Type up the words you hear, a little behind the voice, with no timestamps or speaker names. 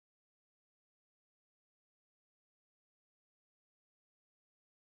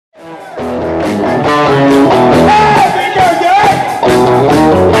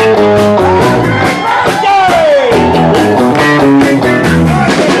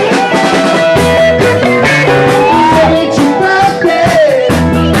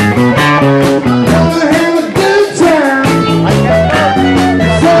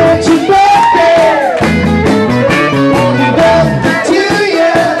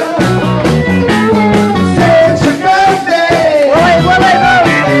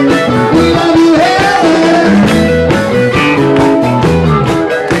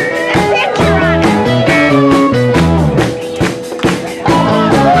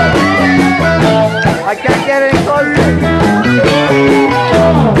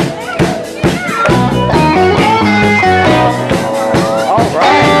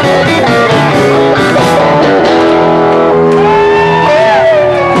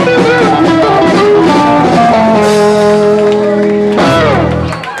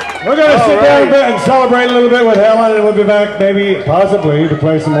Celebrate a little bit with Helen, and we'll be back, maybe, possibly, to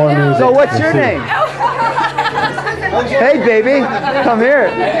play some more music. So what's your name? Hey, baby. Come here.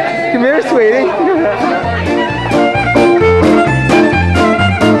 Come here, sweetie.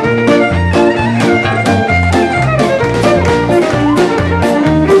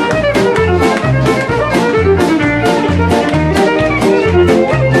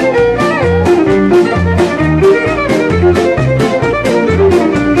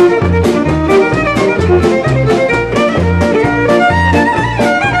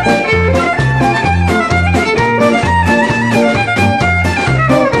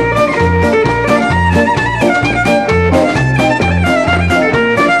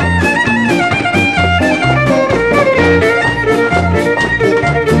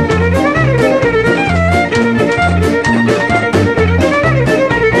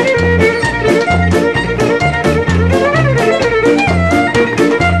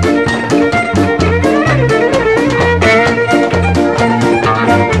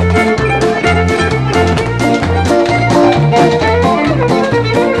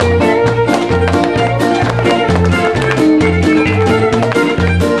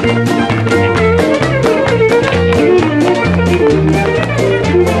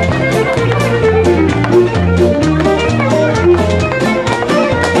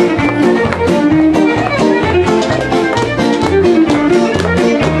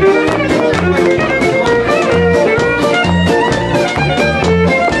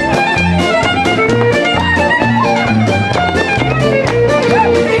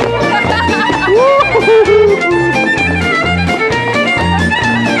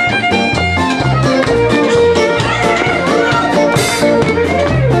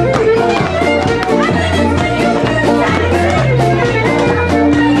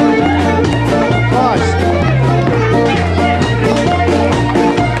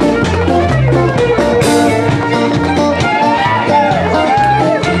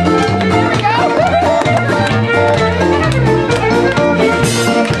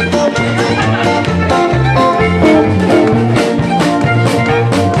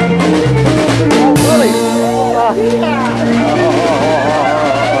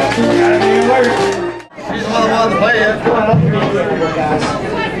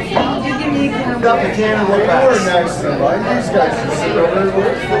 Up the can and look back. We're next to them, right? These guys can sit over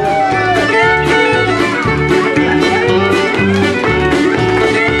there.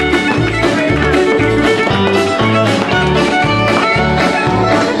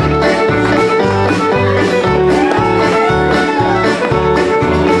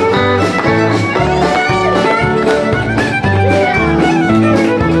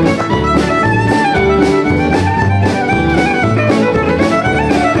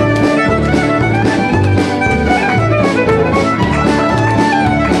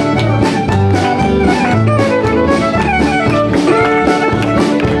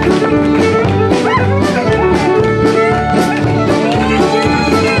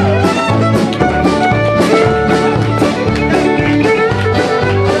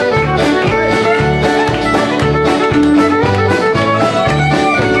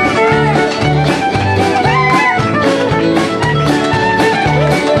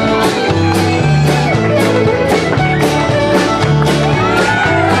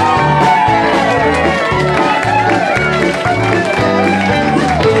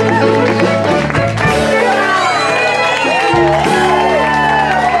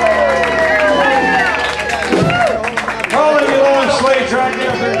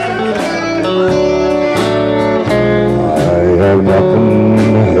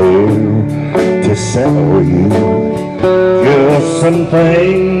 Tell you just some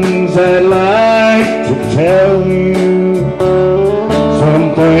things I'd like to tell you,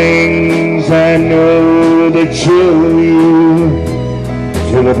 some things I chill you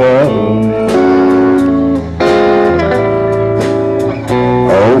to the bone.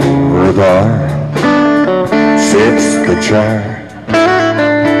 Over there sits the chair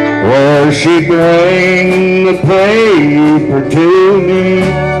where she bring the paper to me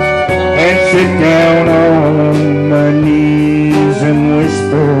and sit down on my knees and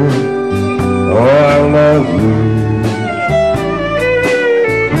whisper, oh, I love you.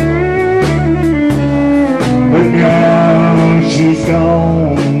 But now she's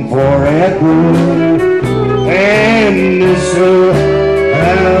gone forever, and this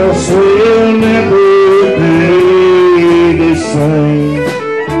house will never be the same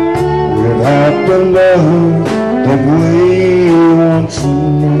without the love that we once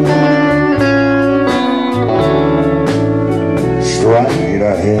knew. Straight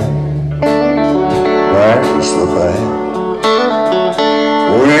ahead, there's the bed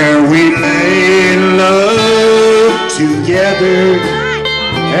where we made love together,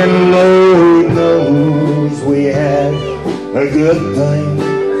 and Lord knows we had a good thing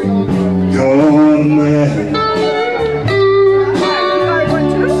going there.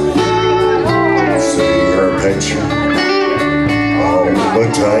 See her picture on the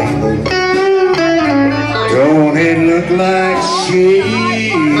table. Don't it look like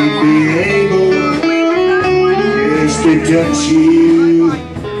she'd be able just to touch you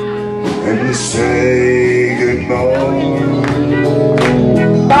and say goodbye?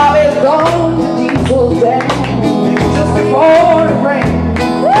 Bobby's gone to diesel down just before the rain.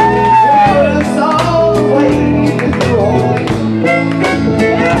 Put us all away to New Orleans.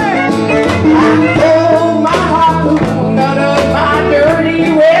 I pulled my harpoon out of my dirty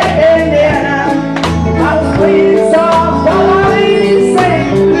red bandana. I was playing soft Bobby's St.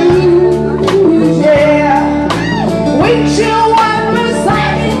 Blues, yeah. Windshield wipers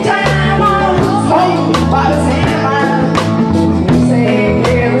sliding time on home by the sand mine.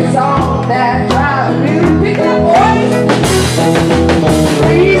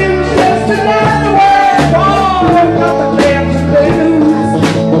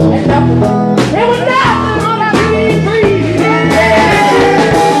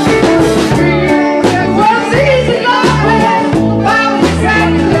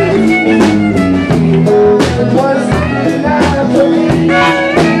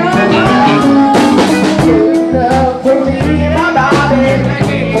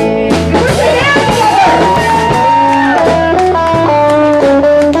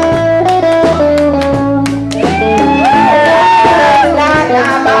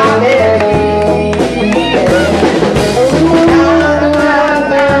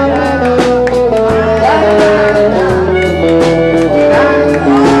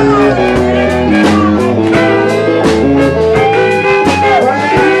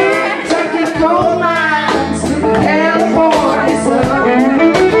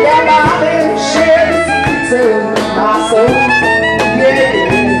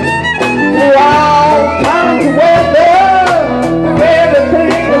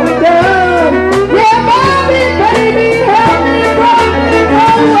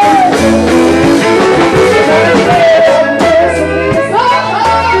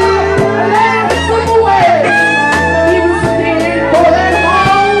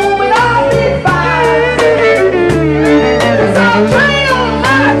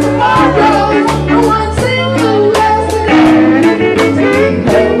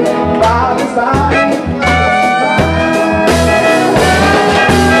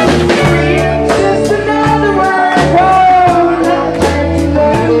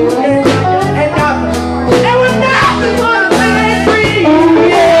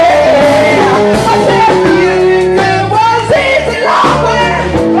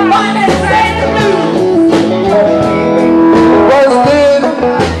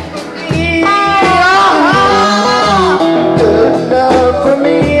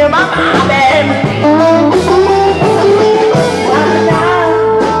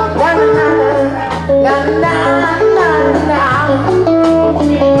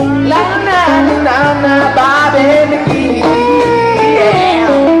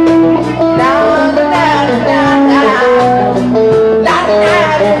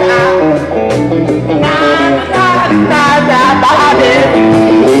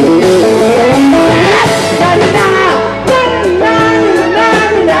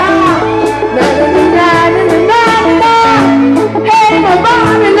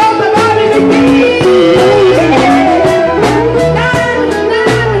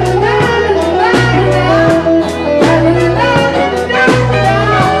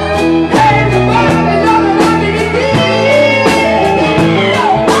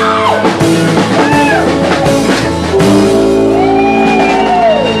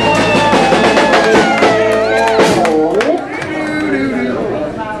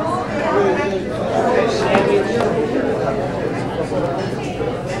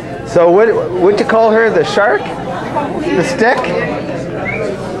 So what'd you call her? The shark? The stick?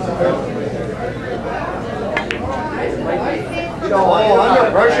 Oh,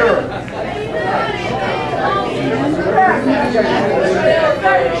 under pressure.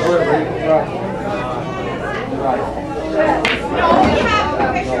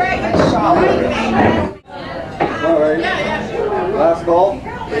 All right. Last call. Is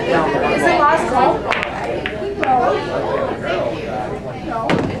it last call?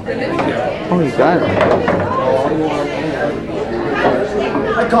 Oh, you got it.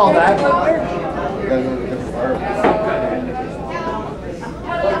 I call that.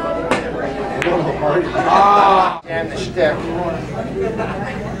 Ah! And the shtick.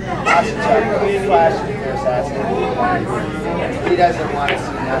 Flashing for Asselstine. He doesn't want to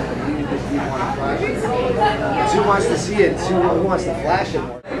see nothing. He just wants to flash it. Who wants to see it? Who wants to flash it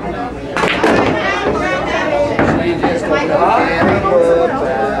more? So you just go and put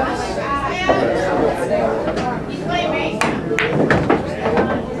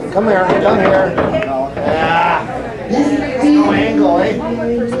come here, come here. Ah, no angle, eh?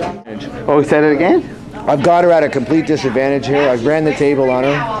 Oh, said it again? I've got her at a complete disadvantage here. I've ran the table on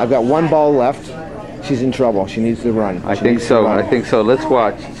her. I've got one ball left. She's in trouble. She needs to run. I think so. I think so. Let's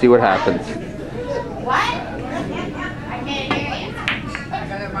watch. See what happens.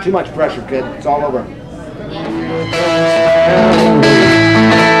 Too much pressure, kid. It's all over.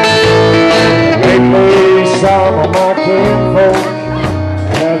 Lately, some of my kinfolk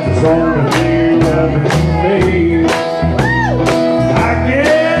have disowned me, loving me. I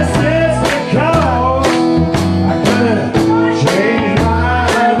guess it's because I kinda changed my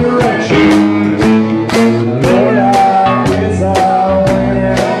direction. Lord, I guess I went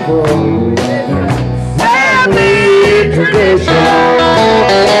and broke family tradition.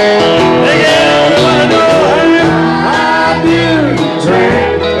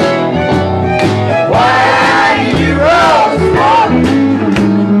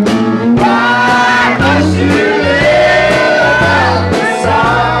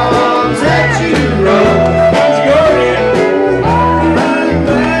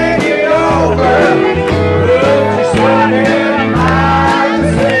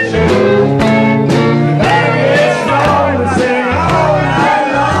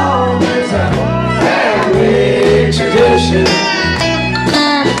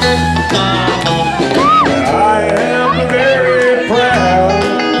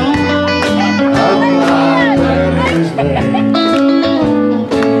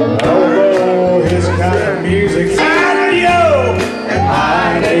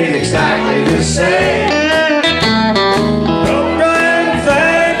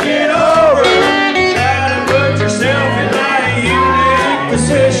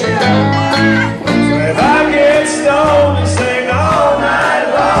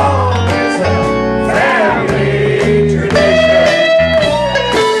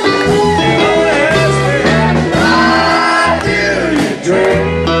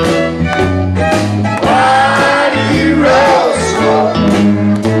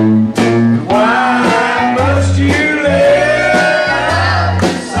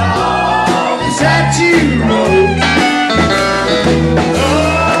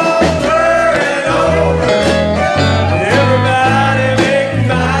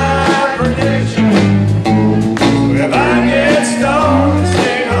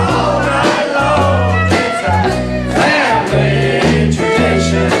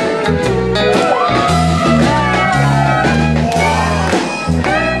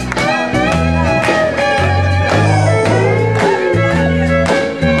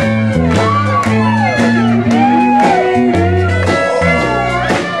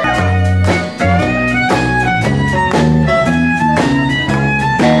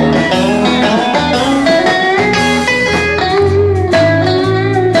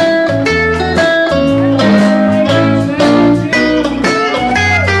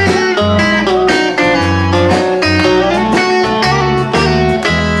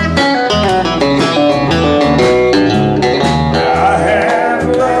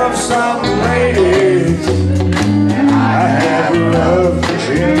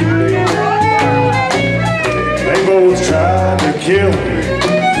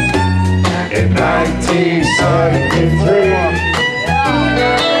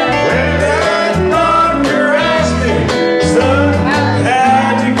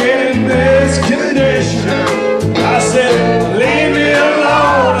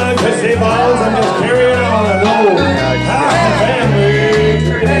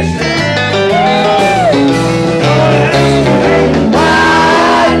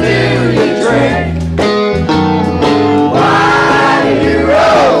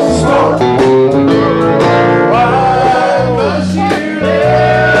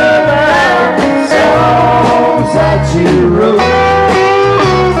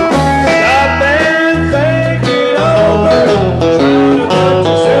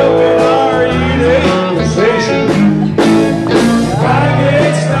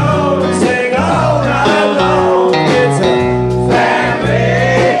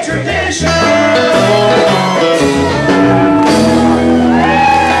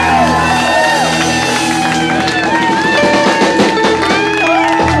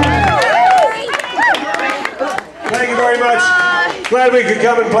 glad we could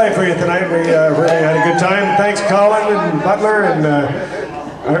come and play for you tonight. We really had a good time. Thanks, Colin and Butler and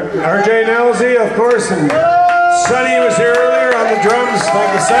RJ Nelsey, of course, and Sonny was here earlier on the drums.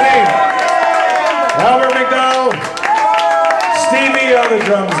 Thank you, Sonny. Albert McDowell, Stevie on the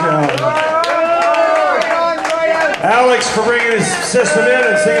drums now. Alex for bringing his system in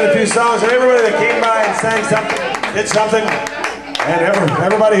and singing a few songs, and everybody that came by and sang something, did something, and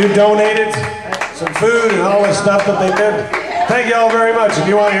everybody who donated some food and all this stuff that they did. Thank you all very much. If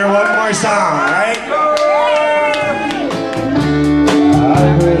you want to hear one more song, right?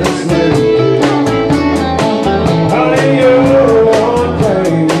 I will sleep. Honey, you're one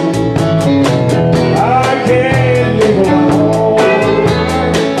thing I can't live alone.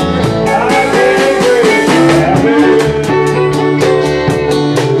 I can't break the habit.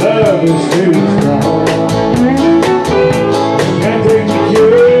 Love is too strong. Can't take the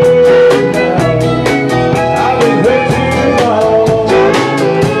cure now. I've been hurt too long.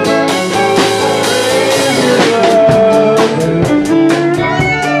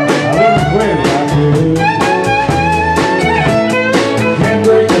 I wouldn't quit if I could. Can't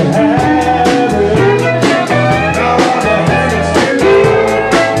break the habit. No, the habit's too good.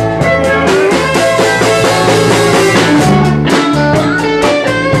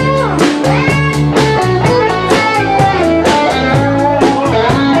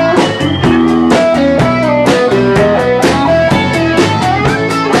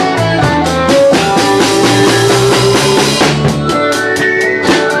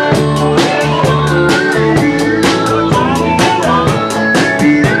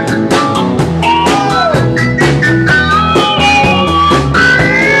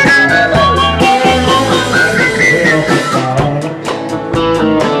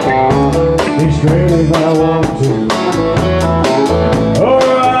 Be straight if I want to, or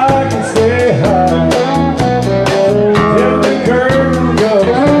I can stay high till the curtain goes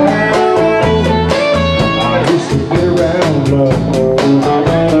down. I used to get around love,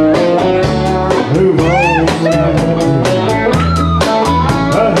 move on with life.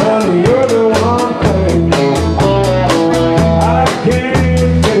 But honey, you're the one thing I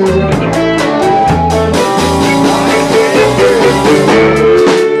can't get around. I can't get around.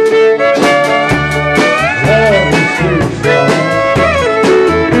 Love is too strong.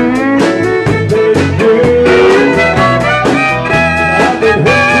 Baby girl, I've been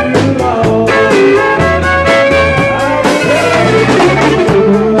hurt too long. I'm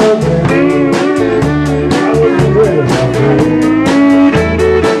telling you, I wouldn't quit if I could.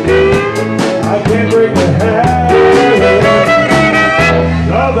 I can't break the habit.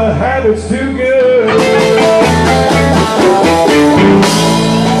 No, the habit's too good.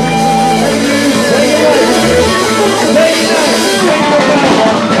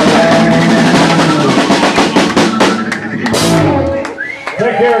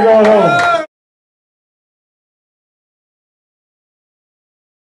 Take care, going home.